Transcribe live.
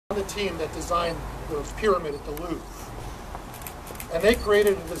the team that designed the pyramid at the Louvre. And they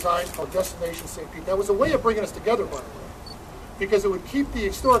created a design called Destination St. Pete. That was a way of bringing us together, by the way, because it would keep the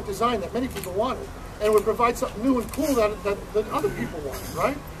historic design that many people wanted, and it would provide something new and cool that other people wanted,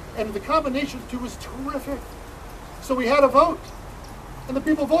 right? And the combination of the two was terrific. So we had a vote, and the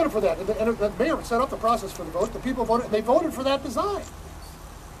people voted for that. And the mayor set up the process for the vote. The people voted, and they voted for that design.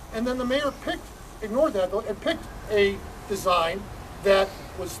 And then the mayor ignored that vote, and picked a design that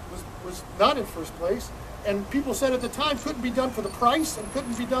was not in first place, and people said at the time couldn't be done for the price and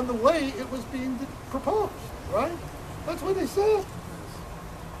couldn't be done the way it was being proposed, right? That's what they said.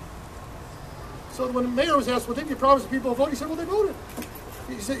 So when the mayor was asked, well, didn't you promise the people to vote? He said, well, they voted.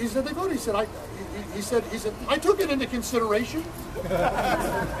 He said they voted. He said, I took it into consideration.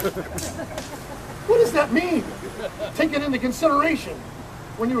 What does that mean? Take it into consideration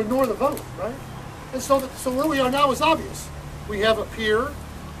when you ignore the vote, right? And so where we are now is obvious. We have a pier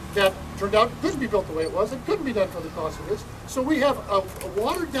that turned out couldn't be built the way it was. It couldn't be done for the cost it is. So we have a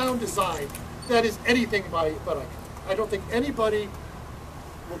watered-down design that is anything but iconic. I don't think anybody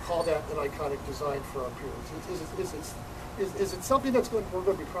will call that an iconic design for our pier. Is it something we're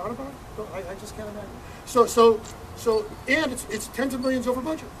going to be proud about? I just can't imagine. And it's tens of millions over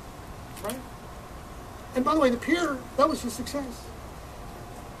budget, right? And by the way, the pier, that was a success.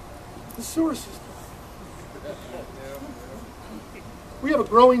 The sewer system. We have a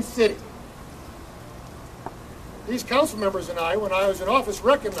growing city. These council members and I, when I was in office,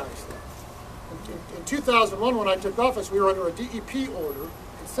 recognized that. In 2001, when I took office, we were under a DEP order,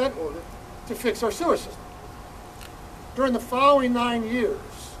 consent order, to fix our sewer system. During the following 9 years,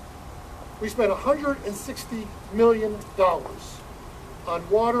 we spent $160 million on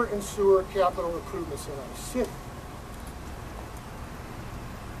water and sewer capital improvements in our city.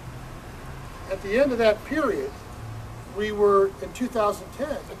 At the end of that period, we were, in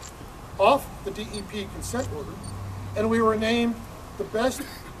 2010, off the DEP consent order, and we were named the best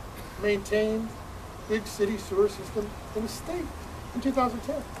maintained big city sewer system in the state in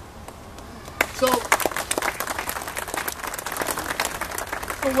 2010. So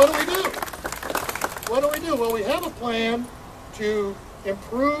what do we do? What do we do? Well, we have a plan to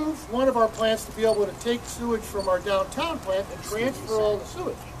improve one of our plants to be able to take sewage from our downtown plant and transfer all the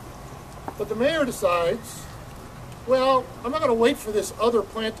sewage. But the mayor decides, well, I'm not going to wait for this other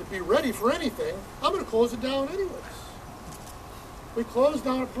plant to be ready for anything. I'm going to close it down anyways. We closed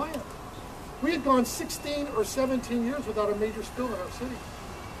down a plant. We had gone 16 or 17 years without a major spill in our city.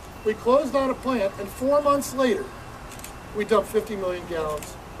 We closed down a plant, and 4 months later, we dumped 50 million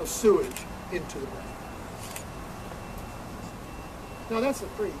gallons of sewage into the plant. Now that's a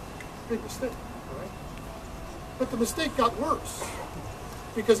pretty big mistake, right? But the mistake got worse,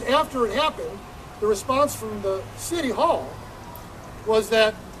 because after it happened, the response from the city hall was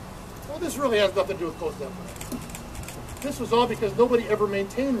that, well, this really has nothing to do with closing that plant. This was all because nobody ever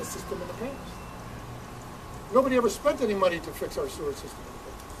maintained the system in the past. Nobody ever spent any money to fix our sewer system in the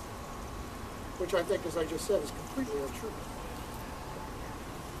past, which I think, as I just said, is completely untrue.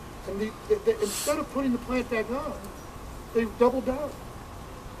 And instead of putting the plant back on, they doubled down.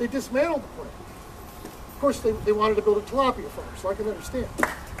 They dismantled the plant. Of course, they wanted to build a tilapia farm, so I can understand.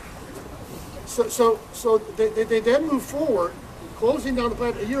 So they then moved forward, closing down the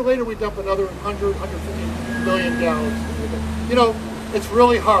plant. A year later, we dump another 150 million gallons. You know, it's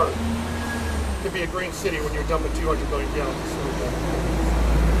really hard to be a green city when you're dumping 200 million gallons.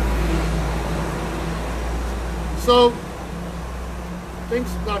 So things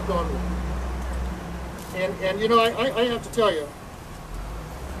have not gone well. And you know, I have to tell you,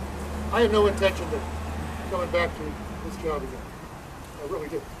 I have no intention of coming back to this job again. I really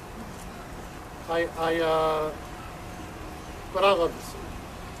do. But I love this city.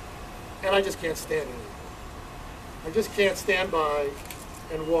 And I just can't stand it. I just can't stand by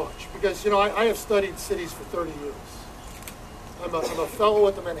and watch. Because, you know, I have studied cities for 30 years. I'm a fellow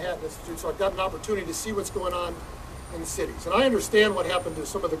at the Manhattan Institute, so I've got an opportunity to see what's going on in the cities. And I understand what happened to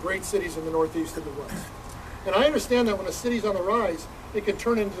some of the great cities in the Northeast and the West. And I understand that when a city's on the rise, it can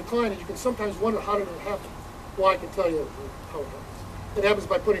turn into decline, and you can sometimes wonder how did it happen. Well, I can tell you how it happens. It happens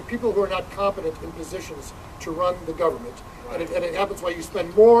by putting people who are not competent in positions to run the government. Right. And it happens while you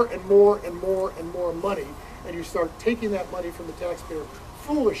spend more and more and more and more money, and you start taking that money from the taxpayer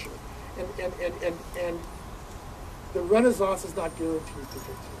foolishly. And the Renaissance is not guaranteed to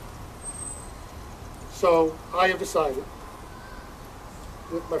continue. So I have decided,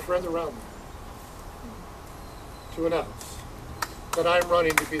 with my friends around me, to announce that I'm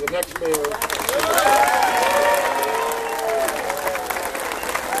running to be the next mayor.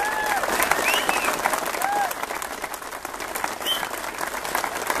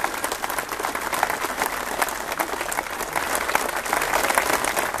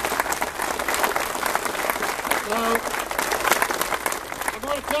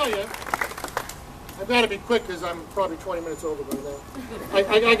 got to be quick because I'm probably 20 minutes over by now.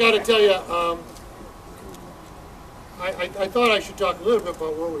 I got to tell you, I thought I should talk a little bit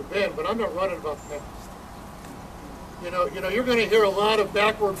about where we've been, but I'm not running about the past. You know, you're going to hear a lot of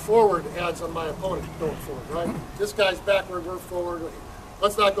backward-forward ads on my opponent going forward, right? This guy's backward, we're forward.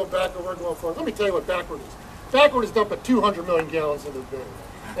 Let's not go backward, we're going forward. Let me tell you what backward is. Backward is dumping 200 million gallons into the bin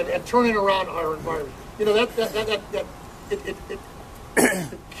and turning around our environment. You know, it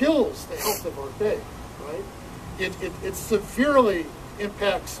kills the health of our bay, right? It severely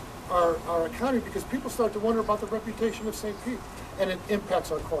impacts our economy because people start to wonder about the reputation of St. Pete, and it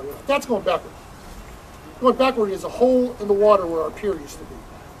impacts our quality of life. That's going backward. Going backward is a hole in the water where our pier used to be.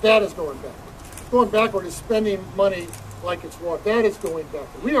 That is going backward. Going backward is spending money like it's water. That is going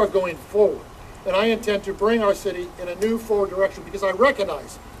backward. We are going forward, and I intend to bring our city in a new forward direction because I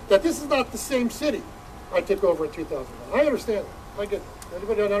recognize that this is not the same city I took over in 2009. I understand that. I get that.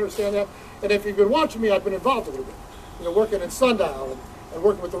 Anybody don't understand that? And if you've been watching me, I've been involved a little bit. You know, working in Sundial and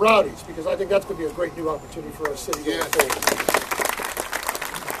working with the Rowdies, because I think that's going to be a great new opportunity for our city going forward.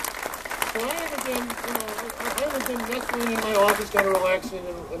 So I haven't been nestling in my office, kind of relaxing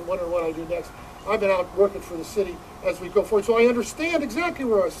and wondering what I do next. I've been out working for the city as we go forward, so I understand exactly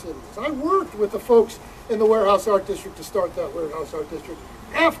where our city is. I worked with the folks in the Warehouse Art District to start that Warehouse Art District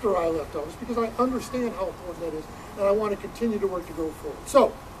after I left office because I understand how important that is, and I want to continue to work to go forward.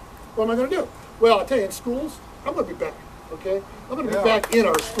 So, what am I going to do? Well, I'll tell you, in schools, I'm going to be back, okay? I'm going to be back in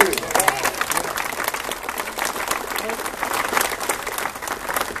our schools.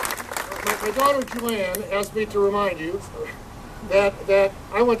 My daughter Joanne asked me to remind you that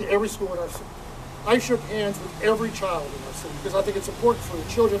I went to every school in our city. I shook hands with every child in our city because I think it's important for the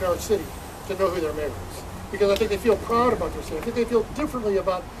children in our city to know who their mayor is. Because I think they feel proud about their city. I think they feel differently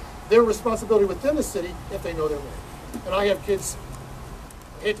about their responsibility within the city if they know their mayor. And I have kids,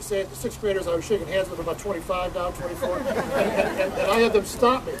 I hate to say it, the sixth graders, I was shaking hands with about 25 now, 24, and I had them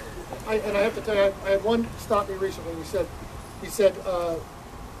stop me. And I have to tell you, I had one stop me recently. He said,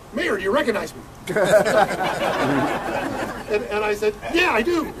 Mayor, do you recognize me? and I said, yeah, I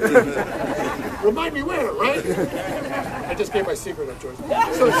do. Remind me where, right? I just gave my secret up, George. So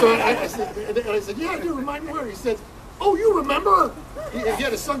I said, yeah, I do. Remind me where. He said, oh, you remember? He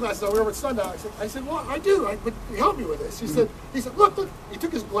had his sunglasses on. We were over at Sundial. I said, well, I do. But help me with this. He said, look. He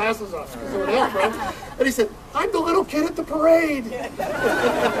took his glasses off. He said, help, right? And he said, I'm the little kid at the parade. And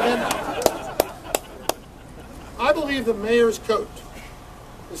I believe the mayor's coat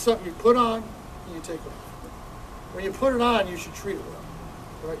is something you put on and you take off. When you put it on, you should treat it well,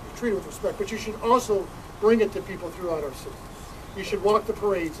 right? You treat it with respect, but you should also bring it to people throughout our city. You should walk the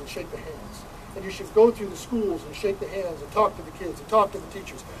parades and shake the hands, and you should go through the schools and shake the hands and talk to the kids and talk to the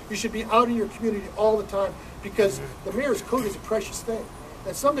teachers. You should be out in your community all the time because the mayor's coat is a precious thing,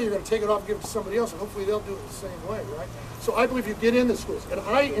 and someday you're going to take it off and give it to somebody else, and hopefully they'll do it the same way, right? So I believe you get in the schools, and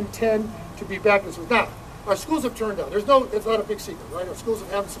I intend to be back in the schools. Now, our schools have turned out. It's not a big secret, right? Our schools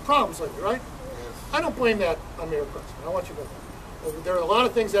have had some problems lately, right? I don't blame that on Mayor Pressman. I want you to know that. There are a lot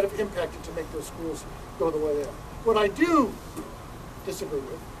of things that have impacted to make those schools go the way they are. What I do disagree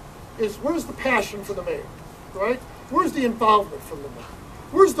with is where's the passion for the mayor, right? Where's the involvement from the mayor?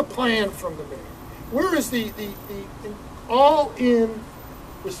 Where's the plan from the mayor? Where is the all-in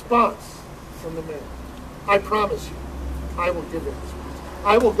response from the mayor? I promise you, I will give it.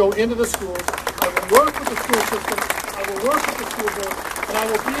 I will go into the schools. I will work with the school system. I will work with the school board, and I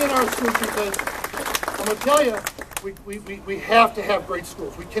will be in our schools because I'm going to tell you, we have to have great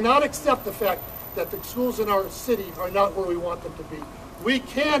schools. We cannot accept the fact that the schools in our city are not where we want them to be. We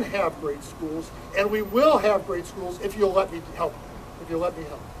can have great schools, and we will have great schools if you'll let me help. If you'll let me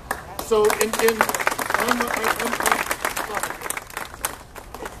help. So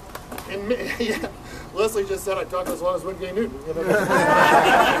yeah, Leslie just said I talked as long as Wingate Newton. You know?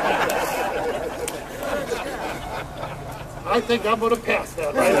 I think I'm going to pass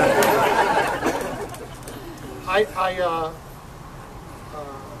that.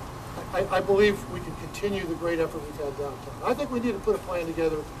 I believe we can continue the great effort we've had downtown. I think we need to put a plan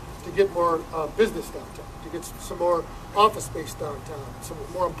together to get more business downtown, to get some more office space downtown, some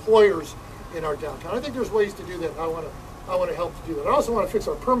more employers in our downtown. I think there's ways to do that. I want to help to do that. I also want to fix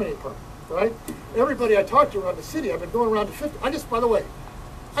our permitting part, right? Everybody I talked to around the city, I've been going around to 50. By the way,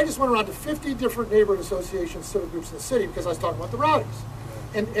 I just went around to 50 different neighborhood associations, civic groups in the city because I was talking about the Rowdies.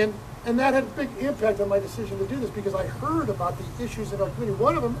 And that had a big impact on my decision to do this because I heard about the issues in our community.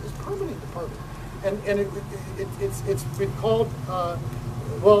 One of them is permitting department. And it's been called,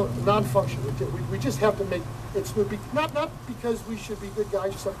 well, non-functional. We just have to make it smooth. Not because we should be good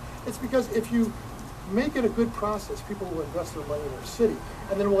guys or something. It's because if you make it a good process. People will invest their money in our city,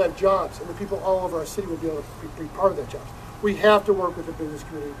 and then we'll have jobs, and the people all over our city will be able to be part of that jobs. We have to work with the business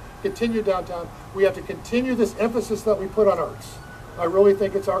community, continue downtown. We have to continue this emphasis that we put on arts. I really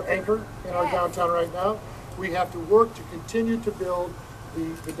think it's our anchor in our downtown right now. We have to work to continue to build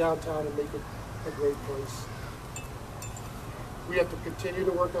the downtown and make it a great place. We have to continue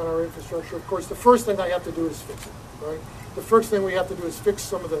to work on our infrastructure. Of course, the first thing I have to do is fix it, right? The first thing we have to do is fix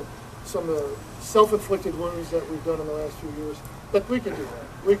some of the self-inflicted wounds that we've done in the last few years. But we can do that.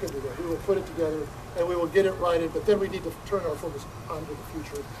 We can do that. We will put it together and we will get it righted. But then we need to turn our focus onto the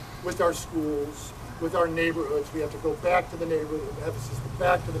future with our schools, with our neighborhoods. We have to go back to the neighborhood, emphasis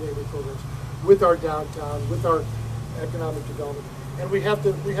back to the neighborhood programs, with our downtown, with our economic development. And we have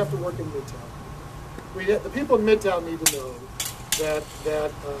to work in Midtown. The people in Midtown need to know that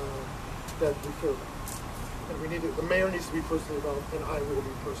we care about. And we need to, the mayor needs to be personally involved, and I will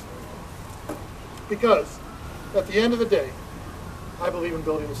be personally involved. Because at the end of the day, I believe in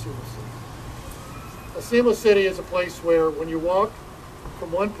building a seamless city. A seamless city is a place where when you walk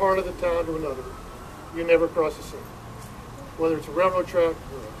from one part of the town to another, you never cross the seam. Whether it's a railroad track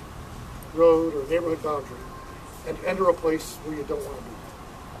or a road or a neighborhood boundary, and enter a place where you don't want to be.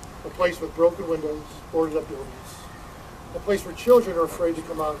 A place with broken windows, boarded up buildings. A place where children are afraid to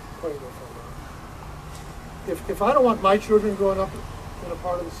come out and play in their front yard. If I don't want my children growing up in a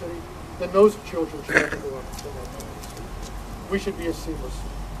part of the city, then those children should have to grow up in that part of the city. We should be a seamless city.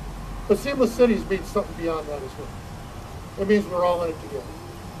 But seamless cities means something beyond that as well. It means we're all in it together.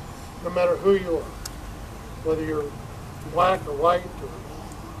 No matter who you are, whether you're black or white or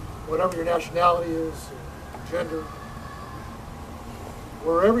whatever your nationality is, or gender,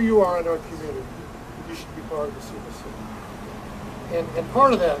 wherever you are in our community, you should be part of the seamless city. And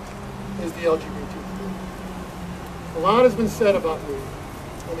part of that is the LGBT community. A lot has been said about me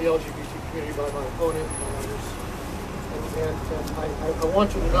and the LGBT community by my opponent and others. And I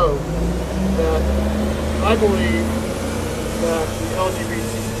want you to know that I believe that the LGBT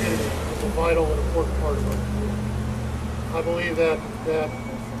community is a vital and important part of our community. I believe that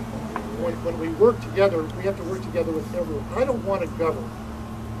when we work together, we have to work together with everyone. I don't want to govern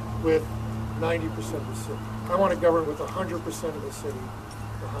with 90% of the city. I want to govern with 100% of the city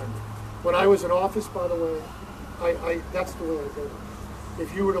behind me. When I was in office, by the way, that's the way I govern.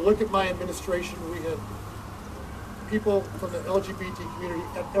 If you were to look at my administration, we had people from the LGBT community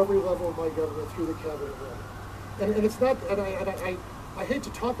at every level of my government through the cabinet level. And it's not, and I hate to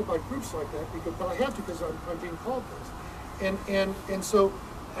talk about groups like that, but I have to because I'm being called this. And so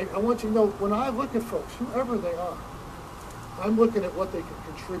I want you to know, when I look at folks, whoever they are, I'm looking at what they can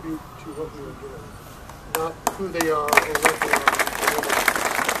contribute to what we are doing, not who they are or what they are.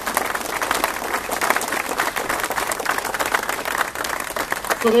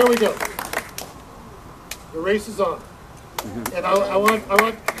 So there we go. The race is on. And I want,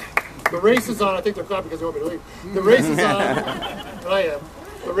 the race is on. I think they're clapping because they want me to leave. The race is on. And I am.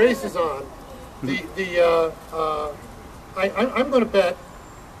 The race is on. I'm going to bet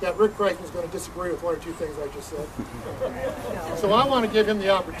that Rick Kreisman is going to disagree with one or two things I just said. So I want to give him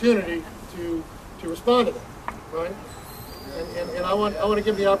the opportunity to respond to that, right? And I want to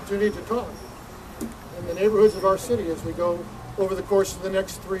give him the opportunity to talk in the neighborhoods of our city as we go over the course of the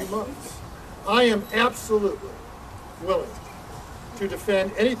next 3 months. I am absolutely willing to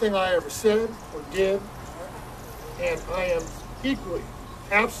defend anything I ever said or did, and I am equally,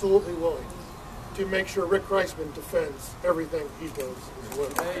 absolutely willing to make sure Rick Kreisman defends everything he does as well.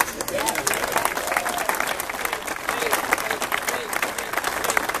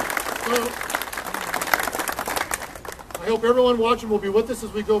 So, I hope everyone watching will be with us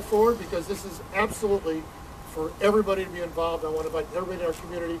as we go forward, because this is absolutely for everybody to be involved. I want to invite everybody in our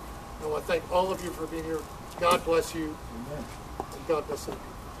community. I want to thank all of you for being here. God bless you. And God bless you.